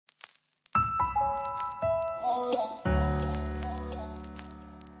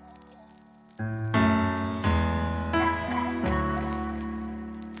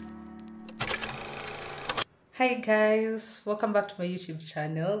Hi guys, welcome back to my YouTube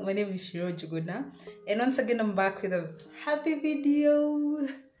channel. My name is Sheeroh, and once again I'm back with a happy video.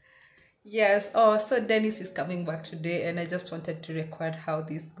 Yes, so Dennis is coming back today and I just wanted to record how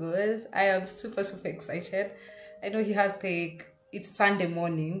this goes. I am super excited. I know he has it's Sunday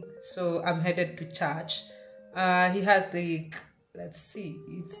morning, so I'm headed to church. He has let's see,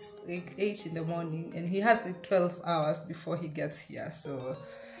 it's 8 in the morning and he has 12 hours before he gets here, so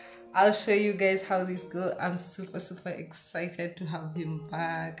I'll show you guys how this goes. I'm super excited to have him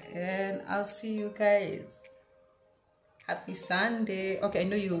back, and I'll see you guys. Happy Sunday. Okay, I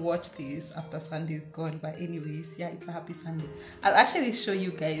know you'll watch this after Sunday is gone, but anyways, yeah, it's a happy Sunday. I'll actually show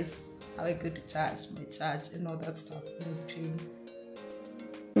you guys how I go to church, my church, and all that stuff in between.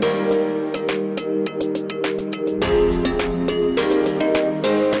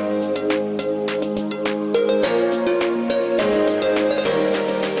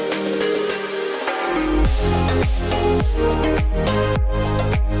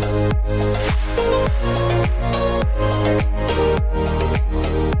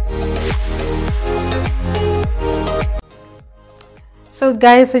 So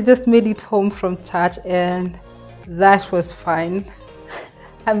guys, I just made it home from church and that was fine.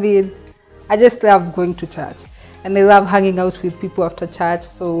 I mean, I just love going to church and I love hanging out with people after church.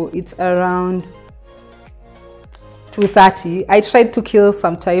 So it's around 2:30. I tried to kill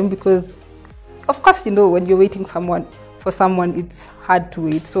some time because of course, you know, when you're waiting for someone, it's hard to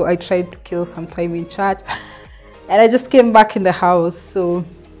wait. So I tried to kill some time in church and I just came back in the house. So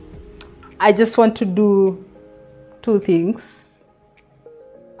I just want to do two things.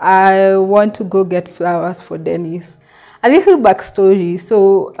 I want to go get flowers for Dennis. A little backstory.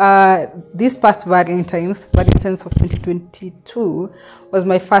 So this past Valentine's of 2022 was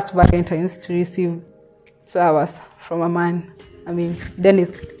my first Valentine's to receive flowers from a man. I mean,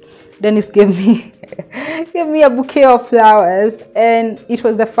 Dennis gave me a bouquet of flowers and it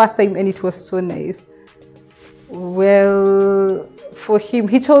was the first time and it was so nice. Well, for him,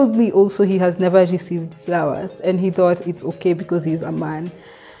 he told me also he has never received flowers and he thought it's okay because he's a man.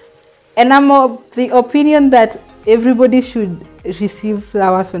 And I'm of the opinion that everybody should receive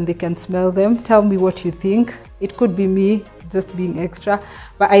flowers when they can smell them. Tell me what you think. It could be me just being extra,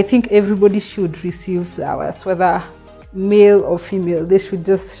 but I think everybody should receive flowers, whether male or female. They should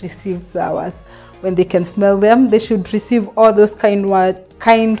just receive flowers when they can smell them. They should receive all those kind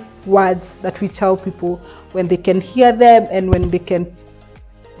words that we tell people when they can hear them and when they can,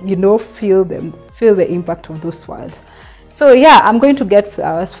 you know, feel the impact of those words. So yeah, I'm going to get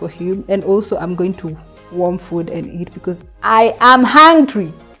flowers for him and also I'm going to warm food and eat because I am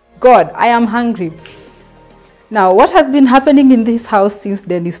hungry. God, I am hungry. Now, what has been happening in this house since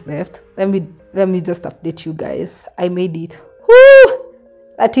Dennis left? Let me just update you guys. I made it. Woo!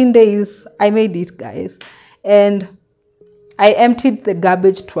 13 days. I made it, guys. And I emptied the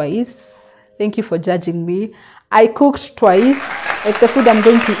garbage twice. Thank you for judging me. I cooked twice. Like the food I'm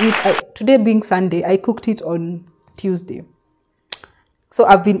going to eat, today being Sunday, I cooked it on Tuesday. So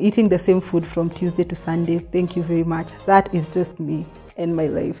I've been eating the same food from Tuesday to Sunday. Thank you very much. That is just me and my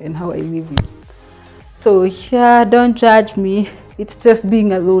life and how I live it. So yeah, don't judge me. It's just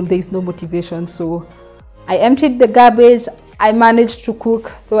being alone. There is no motivation. So I emptied the garbage. I managed to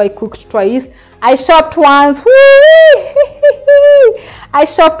cook, though I cooked twice. I shopped once. I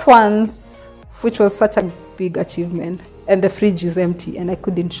shopped once, which was such a big achievement. And the fridge is empty and I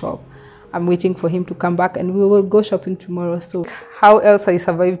couldn't shop. I'm waiting for him to come back and we will go shopping tomorrow. So how else I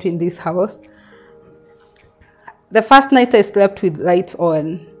survived in this house? The first night I slept with lights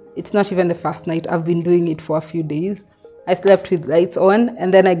on. It's not even the first night. I've been doing it for a few days. I slept with lights on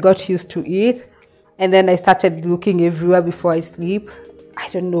and then I got used to it. And then I started looking everywhere before I sleep. I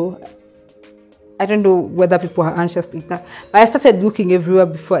don't know whether people are anxious like that. But I started looking everywhere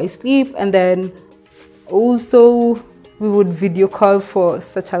before I sleep. And then also we would video call for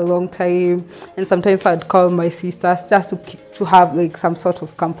such a long time, and sometimes I'd call my sisters just to have like some sort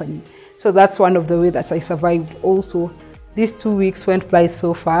of company. So that's one of the ways that I survived. Also, these 2 weeks went by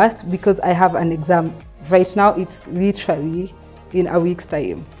so fast because I have an exam. Right now, it's literally in a week's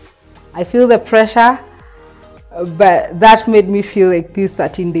time. I feel the pressure, but that made me feel like these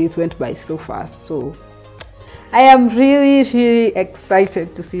 13 days went by so fast. So I am really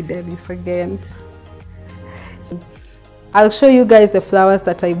excited to see Dennis again. I'll show you guys the flowers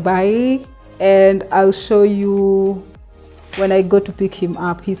that I buy and I'll show you when I go to pick him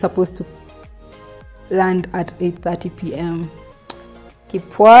up. He's supposed to land at 8:30 p.m.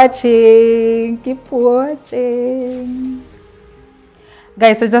 Keep watching. Keep watching.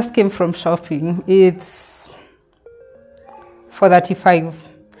 Guys, I just came from shopping. It's 4:35.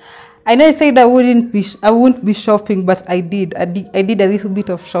 I know I said I won't be shopping, but I did. I did a little bit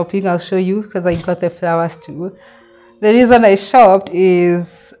of shopping. I'll show you because I got the flowers too. The reason I shopped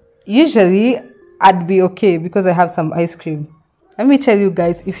is usually I'd be okay because I have some ice cream. Let me tell you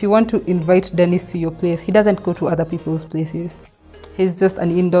guys, if you want to invite Dennis to your place, he doesn't go to other people's places. He's just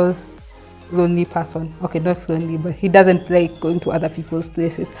an indoors lonely person. Okay, not lonely, but he doesn't like going to other people's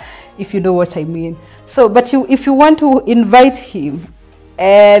places, if you know what I mean. So, but if you want to invite him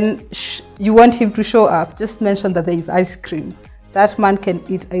and you want him to show up, just mention that there is ice cream. That man can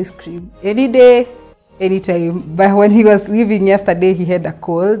eat ice cream any day, anytime. But when he was leaving yesterday, he had a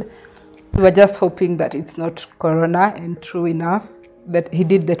cold. We were just hoping that it's not corona, and true enough, but he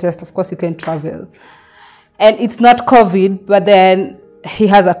did the test. Of course, you can travel. And it's not COVID, but then he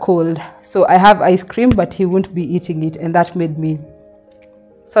has a cold. So I have ice cream, but he won't be eating it. And that made me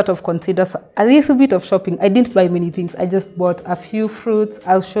sort of consider a little bit of shopping. I didn't buy many things. I just bought a few fruits.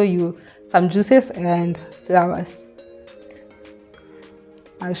 I'll show you some juices and flowers.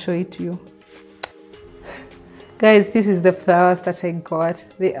 I'll show it to you. Guys, this is the flowers that I got.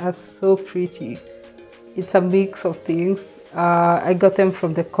 They are so pretty. It's a mix of things. I got them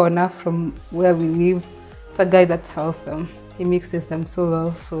from the corner from where we live. It's a guy that sells them. He mixes them so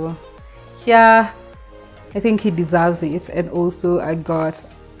well. So yeah, I think he deserves it. And also I got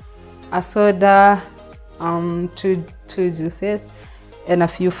a soda, two juices, and a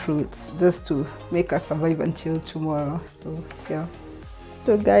few fruits just to make us survive and chill tomorrow. So yeah.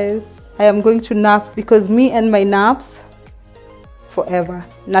 So guys, I am going to nap because me and my naps forever.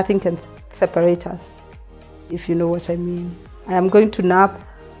 Nothing can separate us, if you know what I mean. I am going to nap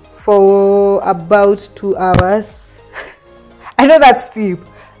for about 2 hours. I know that's sleep,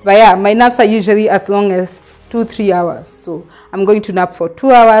 but yeah, my naps are usually as long as 2-3 hours. So I'm going to nap for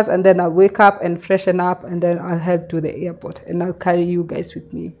 2 hours and then I'll wake up and freshen up and then I'll head to the airport and I'll carry you guys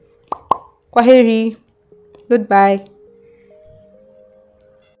with me. Kwaheri. Goodbye.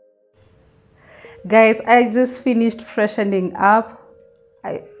 Guys, I just finished freshening up.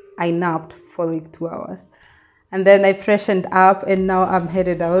 I napped for like 2 hours. And then I freshened up and now I'm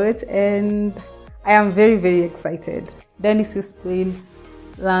headed out and I am very, very excited. Dennis's plane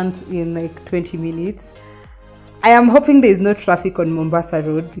lands in like 20 minutes. I am hoping there is no traffic on Mombasa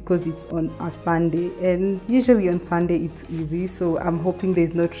Road because it's on a Sunday, and usually on Sunday it's easy. So I'm hoping there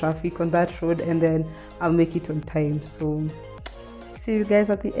is no traffic on that road and then I'll make it on time. So see you guys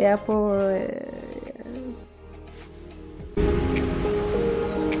at the airport.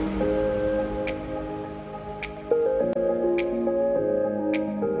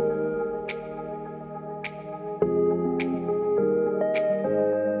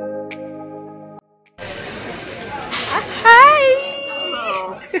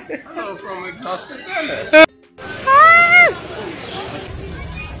 Hello from exhausted Dennis.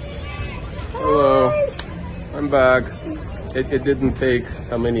 Hello, I'm back. It didn't take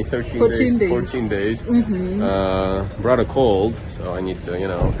how many? 14 days. Mm-hmm. Brought a cold, so I need to, you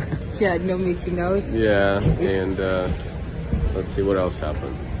know. Yeah, no making out. Yeah, and let's see what else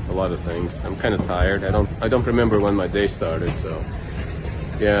happened. A lot of things. I'm kind of tired. I don't remember when my day started, so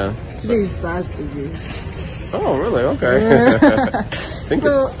yeah. Today is birthday. Oh, really? Okay. Yeah. I think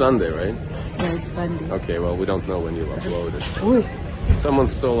it's Sunday, right? Yeah, it's Sunday. Okay, well, we don't know when you uploaded. Ooh. Someone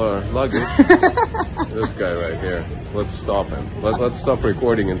stole our luggage. This guy right here. Let's stop him. Let's stop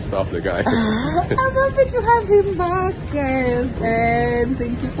recording and stop the guy. I'm happy to have him back, guys. And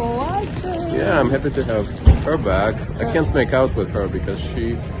thank you for watching. Yeah, I'm happy to have her back. I can't make out with her because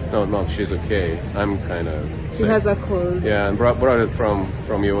no, she's okay. I'm kind of sick. She has a cold. Yeah, and brought it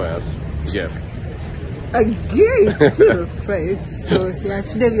from US. Gift. A gift? Jesus Christ. So yeah,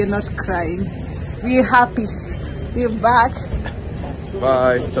 today we are not crying. We're happy. We're back.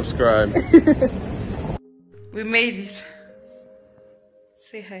 Bye. Subscribe. We made it.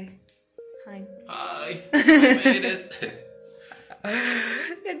 Say hi. Hi. Hi. We made it.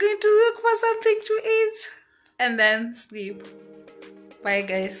 We're going to look for something to eat and then sleep. Bye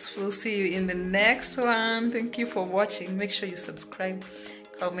guys. We'll see you in the next one. Thank you for watching. Make sure you subscribe,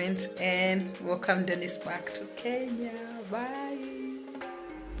 comment, and welcome Dennis back to Kenya. Bye.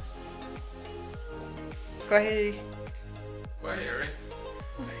 Go ahead. Bye, Harry.